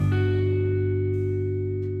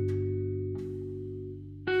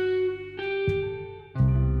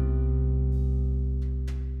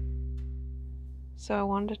So I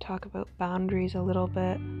wanted to talk about boundaries a little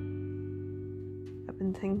bit. I've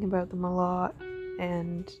been thinking about them a lot,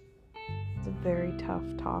 and it's a very tough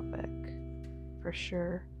topic for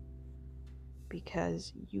sure,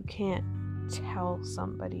 because you can't tell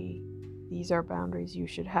somebody these are boundaries you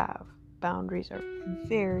should have. Boundaries are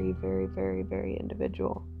very, very, very, very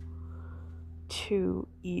individual to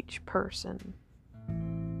each person.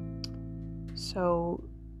 So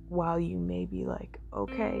while you may be like,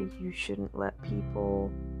 okay, you shouldn't let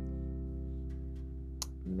people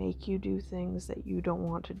make you do things that you don't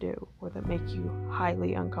want to do or that make you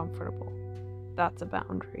highly uncomfortable, that's a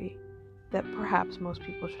boundary that perhaps most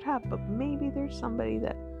people should have. But maybe there's somebody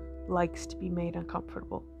that likes to be made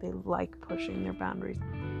uncomfortable. They like pushing their boundaries.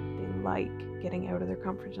 They like getting out of their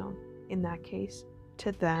comfort zone. In that case,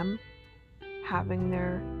 to them, having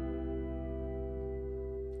their,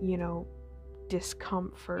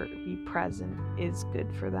 discomfort be present is good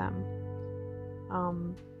for them.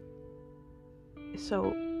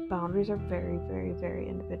 So boundaries are very, very, very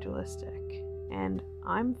individualistic, and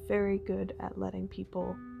I'm very good at letting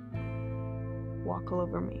people walk all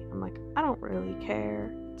over me. I'm like, I don't really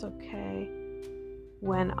care, it's okay.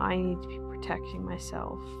 When I need to be protecting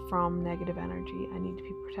myself from negative energy, I need to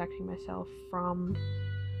be protecting myself from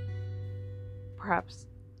perhaps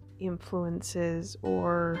influences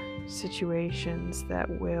or situations that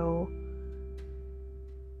will,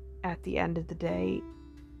 at the end of the day,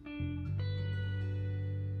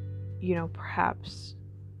 perhaps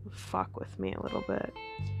fuck with me a little bit.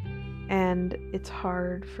 And it's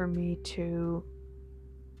hard for me to,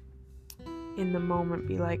 in the moment,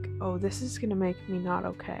 be like, oh, this is gonna make me not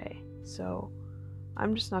okay, so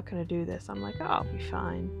I'm just not gonna do this. I'm like, oh, I'll be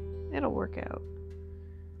fine, it'll work out.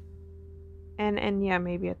 And yeah,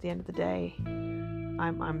 maybe at the end of the day,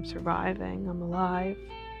 I'm surviving, I'm alive,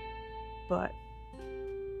 but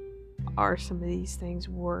are some of these things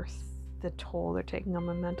worth the toll they're taking on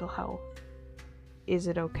my mental health? Is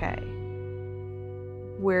it okay?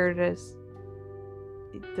 Where does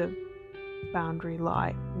the boundary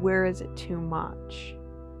lie? Where is it too much?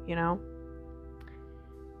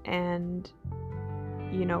 And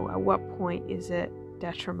at what point is it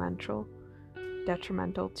detrimental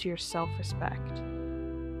to your self-respect?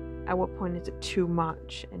 At what point is it too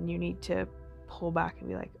much and you need to pull back and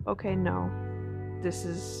be like, okay, no, this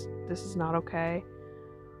is not okay,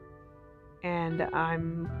 and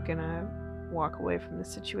I'm gonna walk away from the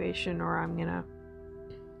situation, or I'm gonna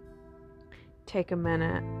take a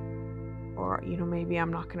minute, or maybe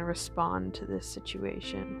I'm not gonna respond to this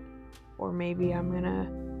situation, or maybe I'm gonna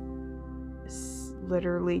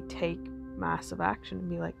literally take massive action and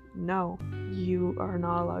be like, no, you are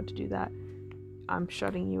not allowed to do that. I'm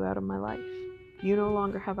shutting you out of my life. You no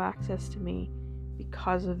longer have access to me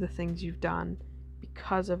because of the things you've done,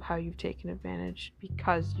 because of how you've taken advantage,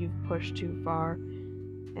 because you've pushed too far,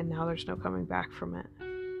 and now there's no coming back from it.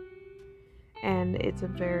 And it's a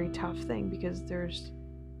very tough thing, because there's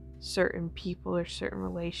certain people or certain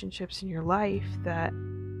relationships in your life that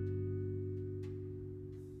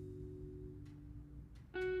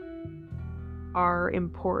are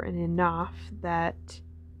important enough that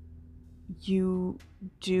you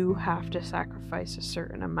do have to sacrifice a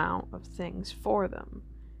certain amount of things for them.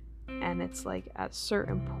 And it's like, at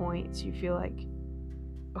certain points you feel like,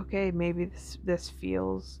 okay, maybe this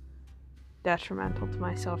feels detrimental to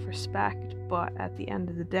my self-respect, but at the end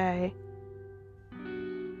of the day,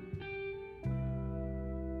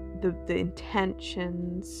 the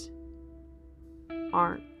intentions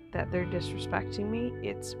aren't that they're disrespecting me,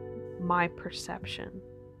 it's my perception.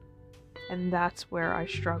 And that's where I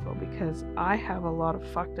struggle, because I have a lot of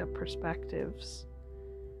fucked up perspectives.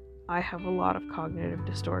 I have a lot of cognitive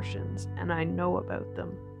distortions, and I know about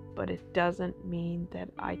them, but it doesn't mean that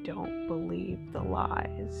I don't believe the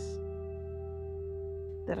lies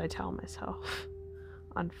that I tell myself.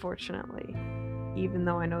 Unfortunately, even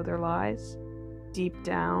though I know they're lies, deep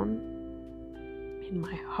down in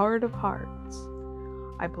my heart of hearts,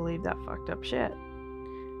 I believe that fucked up shit.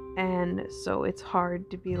 And so it's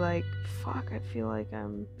hard to be like, fuck, I feel like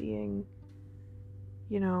I'm being,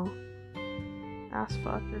 ass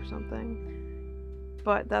fuck or something.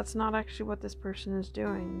 But that's not actually what this person is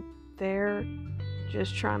doing. They're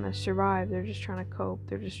just trying to survive. They're just trying to cope.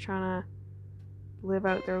 They're just trying to live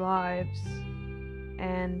out their lives.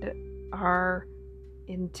 And our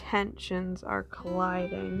intentions are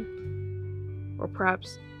colliding. Or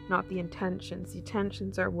perhaps not the intentions. The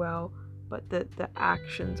intentions are well, but the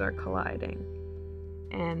actions are colliding.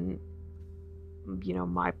 And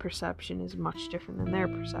my perception is much different than their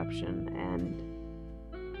perception, and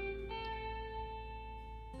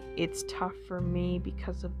it's tough for me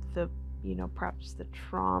because of the perhaps the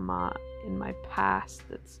trauma in my past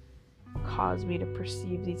that's caused me to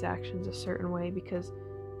perceive these actions a certain way because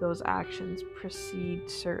those actions precede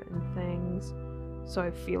certain things. So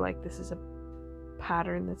I feel like this is a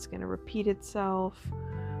pattern that's going to repeat itself,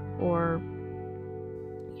 or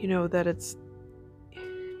that it's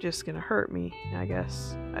just going to hurt me. I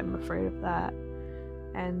guess I'm afraid of that.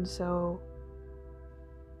 And so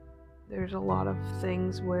there's a lot of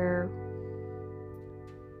things where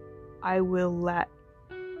I will let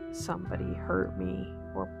somebody hurt me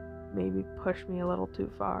or maybe push me a little too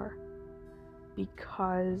far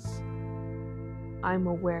because I'm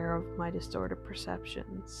aware of my distorted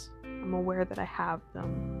perceptions. I'm aware that I have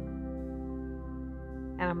them.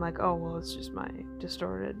 And I'm like, oh, well, it's just my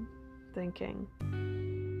distorted thinking.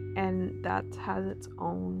 And that has its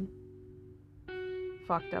own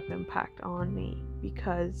fucked up impact on me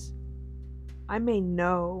because I may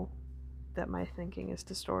know that my thinking is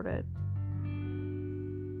distorted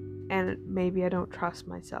and maybe I don't trust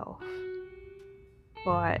myself,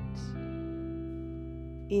 but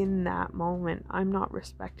in that moment I'm not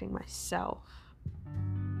respecting myself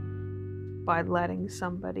by letting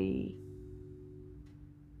somebody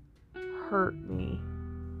hurt me,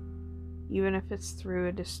 even if it's through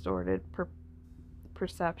a distorted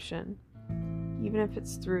perception, even if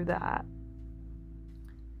it's through that.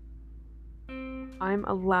 I'm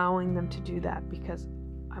allowing them to do that because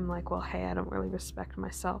I'm like, well, hey, I don't really respect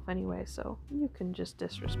myself anyway, so you can just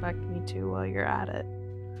disrespect me too while you're at it.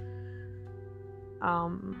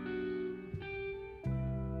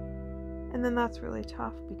 And then that's really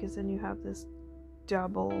tough because then you have this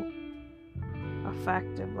double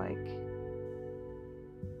effect of like,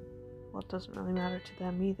 well, it doesn't really matter to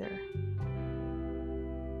them either,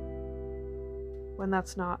 when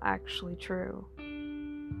that's not actually true.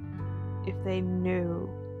 If they knew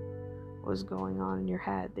what was going on in your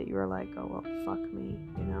head, that you were like, oh, well, fuck me,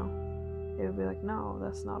 they would be like, no,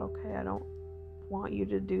 that's not okay. I don't want you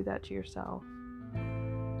to do that to yourself.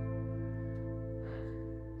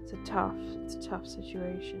 It's a tough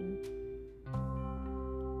situation.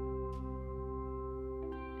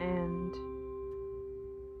 And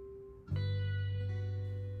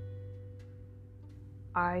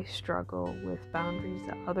I struggle with boundaries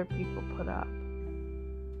that other people put up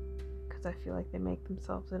because I feel like they make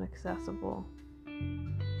themselves inaccessible.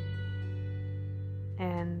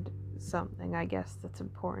 And something I guess that's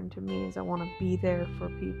important to me is I want to be there for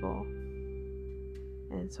people.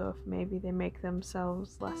 And so if maybe they make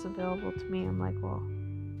themselves less available to me, I'm like, well,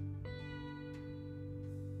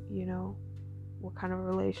 what kind of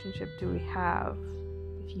relationship do we have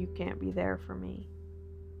if you can't be there for me?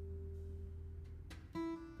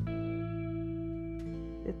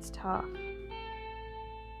 It's tough.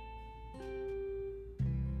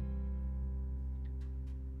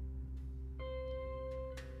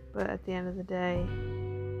 But at the end of the day,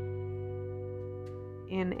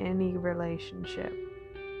 in any relationship,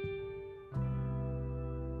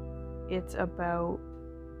 it's about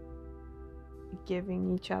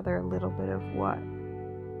giving each other a little bit of what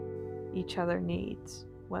each other needs,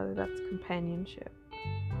 whether that's companionship,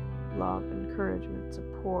 love, encouragement,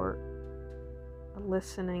 support, a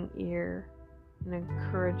listening ear, an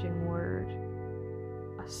encouraging word,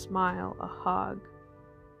 a smile, a hug,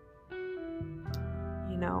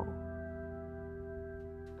 a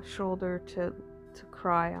shoulder to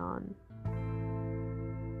cry on,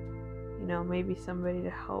 maybe somebody to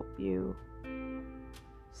help you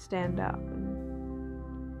stand up and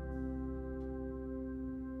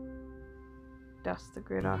dust the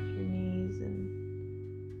grit off your knees and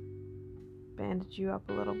bandage you up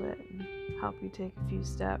a little bit and help you take a few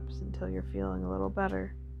steps until you're feeling a little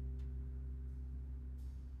better.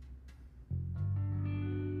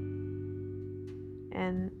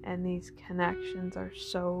 And these connections are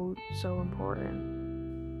so important.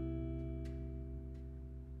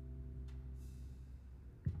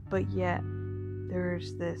 But yet,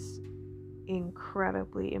 there's this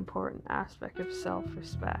incredibly important aspect of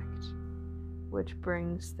self-respect, which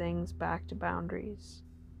brings things back to boundaries.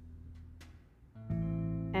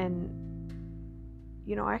 And,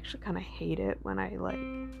 I actually kind of hate it when I,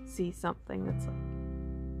 see something that's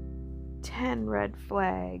 10 red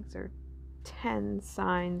flags or 10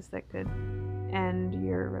 signs that could end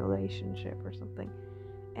your relationship or something,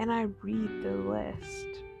 and I read the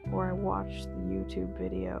list or I watch the YouTube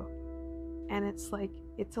video, and it's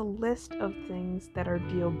a list of things that are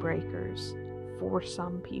deal breakers for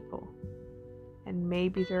some people, and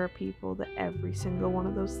maybe there are people that every single one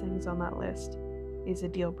of those things on that list is a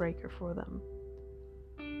deal breaker for them,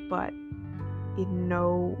 but in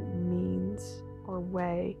no means or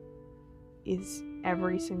way is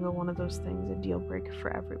every single one of those things a deal breaker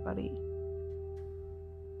for everybody?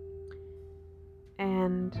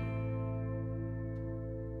 And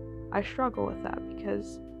I struggle with that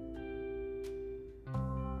because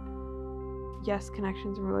yes,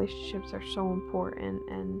 connections and relationships are so important,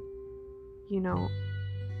 and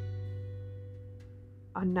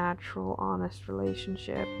a natural, honest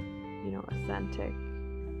relationship, authentic,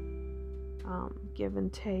 give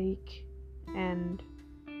and take, and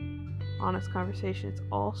honest conversation, it's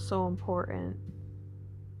all so important.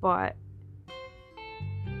 But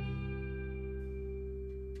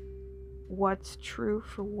what's true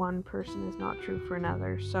for one person is not true for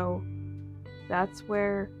another. So that's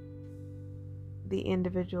where the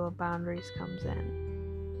individual boundaries comes in,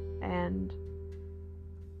 and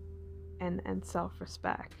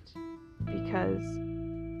self-respect. Because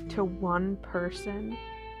to one person,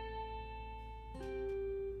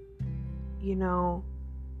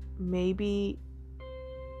 maybe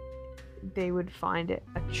they would find it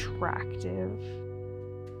attractive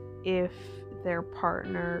if their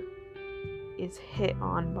partner is hit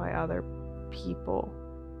on by other people.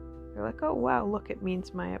 They're like, oh wow, look, it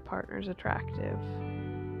means my partner's attractive,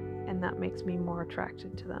 and that makes me more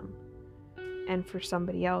attracted to them. And for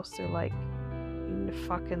somebody else, they're like, you need to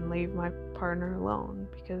fucking leave my partner alone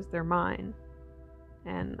because they're mine,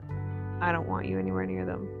 and I don't want you anywhere near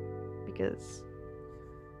them because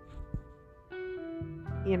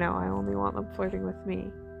I only want them flirting with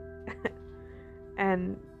me.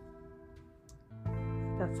 And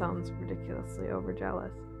that sounds ridiculously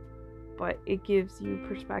overjealous, but it gives you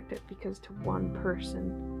perspective, because to one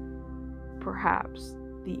person, perhaps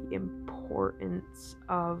the importance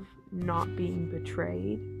of not being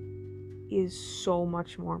betrayed is so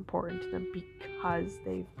much more important to them because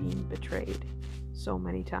they've been betrayed so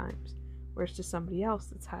many times. Whereas to somebody else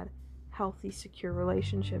that's had healthy, secure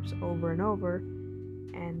relationships over and over,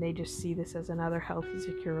 and they just see this as another healthy,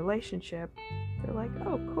 secure relationship, they're like,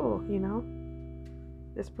 oh cool,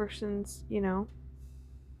 this person's,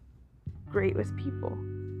 great with people.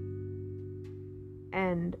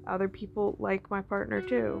 And other people like my partner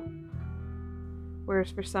too.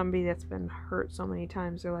 Whereas for somebody that's been hurt so many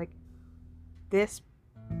times, they're like, this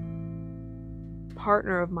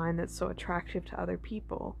partner of mine that's so attractive to other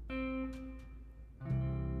people,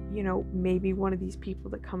 maybe one of these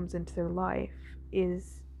people that comes into their life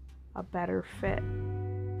is a better fit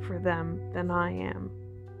for them than I am.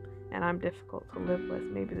 And I'm difficult to live with.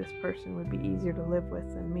 Maybe this person would be easier to live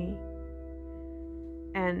with than me.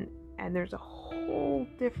 And there's a whole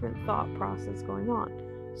different thought process going on.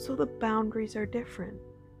 So the boundaries are different.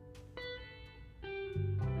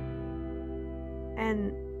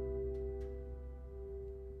 And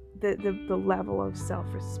the level of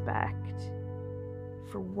self-respect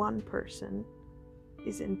for one person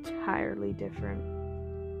is entirely different.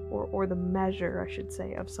 Or the measure, I should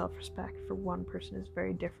say, of self-respect for one person is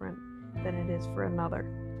very different than it is for another,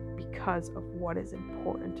 because of what is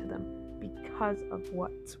important to them, because of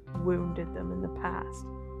what's wounded them in the past,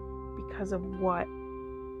 because of what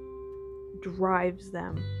drives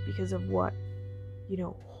them, because of what,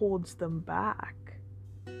 holds them back.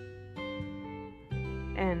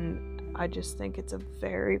 And I just think it's a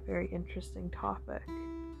very, very interesting topic.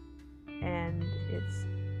 And it's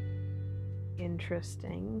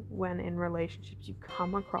interesting when in relationships you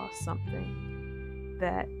come across something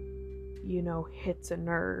that hits a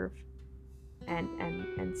nerve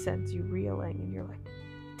and sends you reeling, and you're like,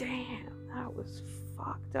 damn, that was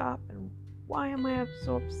fucked up, and why am I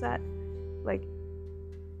so upset? Like,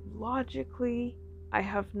 logically I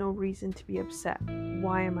have no reason to be upset.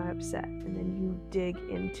 Why am I upset? And then you dig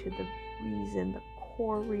into the reason, the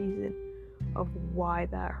core reason of why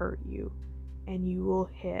that hurt you, and you will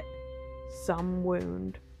hit some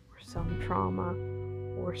wound or some trauma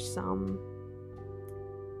or some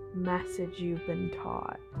message you've been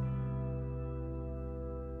taught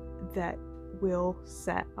that will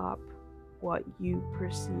set up what you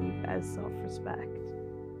perceive as self-respect.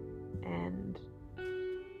 And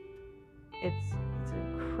it's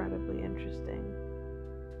incredibly interesting,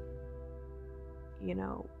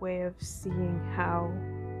 way of seeing how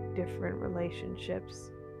different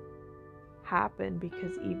relationships happen,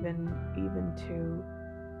 because even to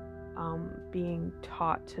being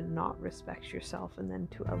taught to not respect yourself, and then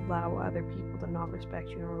to allow other people to not respect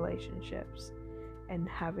you in relationships, and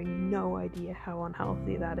having no idea how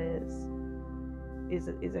unhealthy that is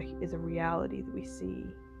a reality that we see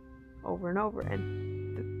over and over.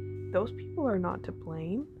 And those people are not to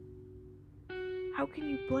blame. How can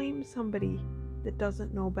you blame somebody that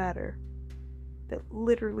doesn't know better, that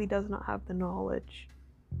literally does not have the knowledge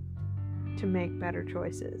to make better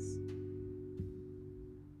choices?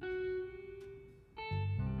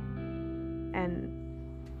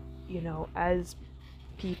 as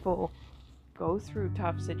people go through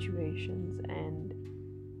tough situations and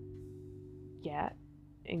get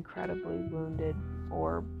incredibly wounded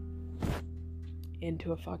or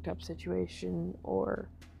into a fucked up situation or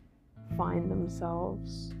find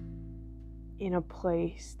themselves in a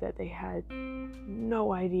place that they had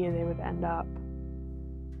no idea they would end up,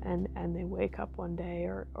 and they wake up one day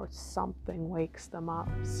or something wakes them up,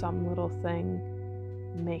 some little thing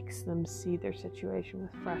makes them see their situation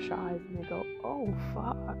with fresh eyes, and they go, oh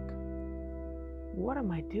fuck, what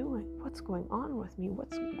am I doing? What's going on with me?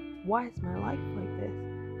 Why is my life like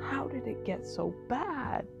this? How did it get so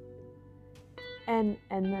bad? And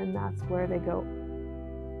then that's where they go,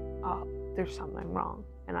 oh, there's something wrong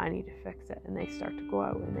and I need to fix it. And they start to go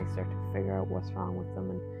out and they start to figure out what's wrong with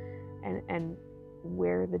them and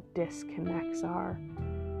where the disconnects are.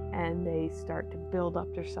 And they start to build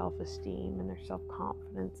up their self-esteem and their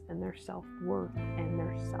self-confidence and their self-worth and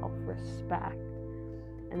their self-respect.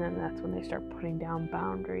 And then that's when they start putting down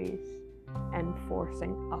boundaries and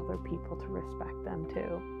forcing other people to respect them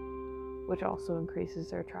too, which also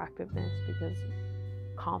increases their attractiveness, because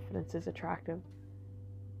confidence is attractive,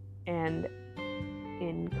 and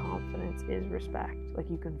in confidence is respect. Like,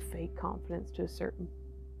 you can fake confidence to a certain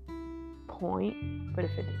point, but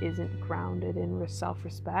if it isn't grounded in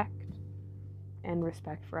self-respect and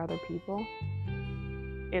respect for other people,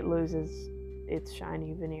 it loses its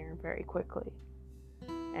shiny veneer very quickly.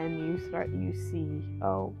 And you see,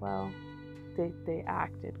 oh well, they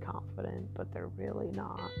acted confident, but they're really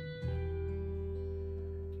not,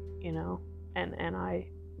 and I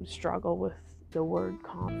struggle with the word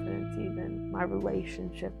confidence. Even my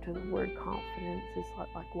relationship to the word confidence is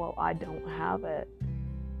like, well, I don't have it,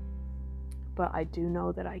 but I do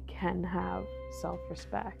know that I can have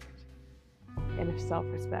self-respect, and if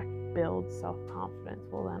self-respect builds self-confidence,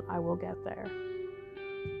 well, then I will get there.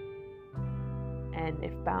 And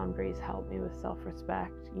if boundaries help me with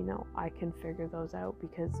self-respect, I can figure those out,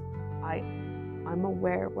 because I'm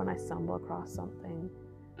aware when I stumble across something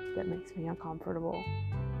that makes me uncomfortable.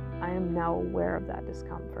 I am now aware of that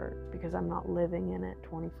discomfort because I'm not living in it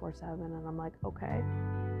 24/7, and I'm like, okay,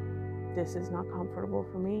 this is not comfortable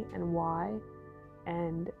for me, and why?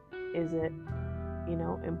 And is it,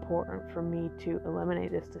 important for me to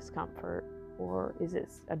eliminate this discomfort, or is it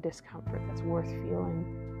a discomfort that's worth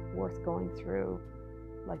feeling, worth going through?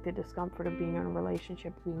 Like the discomfort of being in a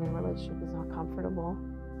relationship. Being in a relationship is not comfortable.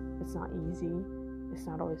 It's not easy. It's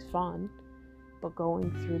not always fun. But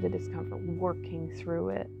going through the discomfort, working through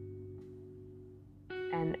it,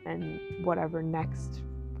 and whatever next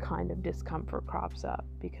kind of discomfort crops up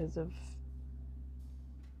because of,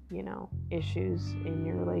 issues in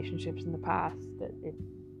your relationships in the past that it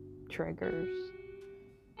triggers.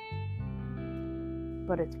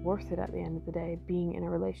 But it's worth it at the end of the day. Being in a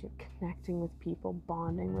relationship, connecting with people,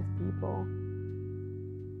 bonding with people,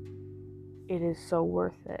 it is so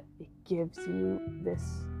worth it. It gives you this,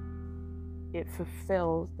 it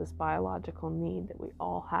fulfills this biological need that we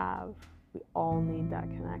all have. We all need that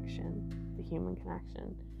connection, the human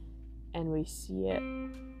connection. And we see it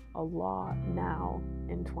a lot now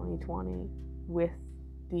in 2020 with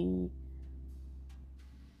the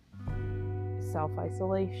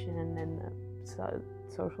self-isolation and the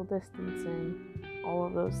social distancing. All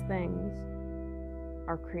of those things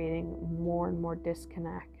are creating more and more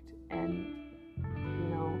disconnect, and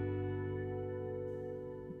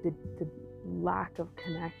the lack of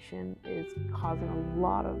connection is causing a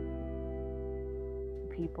lot of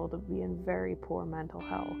people to be in very poor mental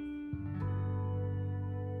health.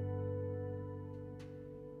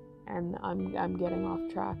 And I'm getting off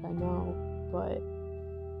track, I know, but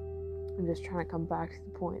I'm just trying to come back to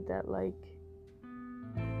the point that, like,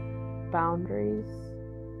 boundaries,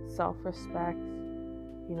 self-respect,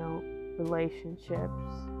 relationships,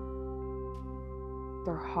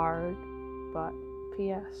 they're hard, but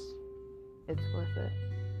P.S., it's worth it.